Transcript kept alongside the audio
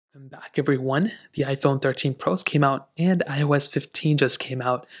Welcome back, everyone. The iPhone 13 Pros came out and iOS 15 just came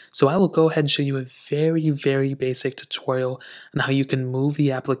out. So I will go ahead and show you a very basic tutorial on how you can move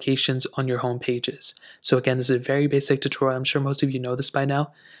the applications on your home pages. So again, this is a very basic tutorial. I'm sure most of you know this by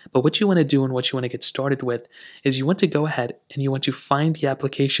now. But what you want to do and what you want to get started with is you want to go ahead and you want to find the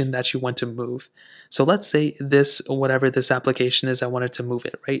application that you want to move. So let's say whatever this application is, I wanted to move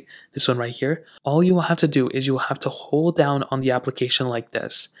it, right? This one right here. All you will have to do is you will have to hold down on the application like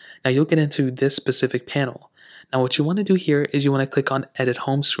this. Now you'll get into this specific panel. Now what you want to do here is you want to click on Edit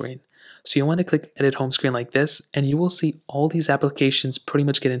Home Screen. So you want to click Edit Home Screen like this, and you will see all these applications pretty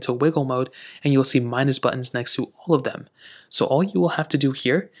much get into wiggle mode, and you'll see minus buttons next to all of them. So all you will have to do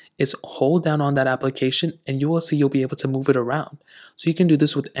here is hold down on that application, and you will see you'll be able to move it around. So you can do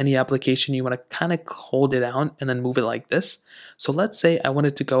this with any application. You want to kind of hold it down and then move it like this. So let's say I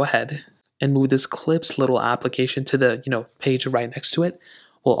wanted to go ahead and move this Clips little application to the page right next to it.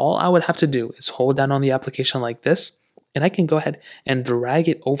 Well, all I would have to do is hold down on the application like this, and I can go ahead and drag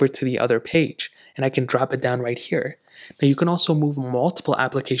it over to the other page, and I can drop it down right here. Now you can also move multiple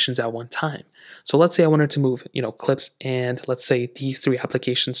applications at one time. So let's say I wanted to move, Clips and let's say these three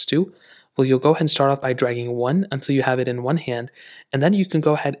applications too. Well, you'll go ahead and start off by dragging one until you have it in one hand, and then you can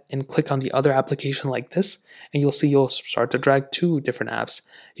go ahead and click on the other application like this, and you'll see you'll start to drag two different apps.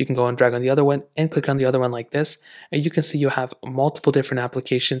 You can go and drag on the other one and click on the other one like this, and you can see you have multiple different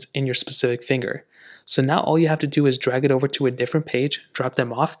applications in your specific finger. So now all you have to do is drag it over to a different page, drop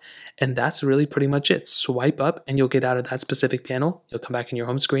them off, and that's really pretty much it. Swipe up and you'll get out of that specific panel. You'll come back in your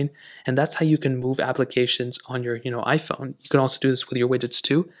home screen, and that's how you can move applications on your iPhone. You can also do this with your widgets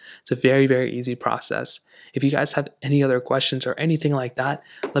too. It's a very easy process. If you guys have any other questions or anything like that,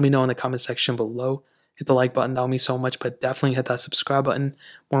 let me know in the comment section below. Hit the like button, that would mean so much, but definitely hit that subscribe button.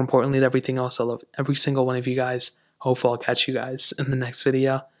 More importantly than everything else, I love every single one of you guys. Hopefully I'll catch you guys in the next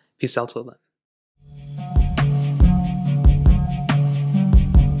video. Peace out till then.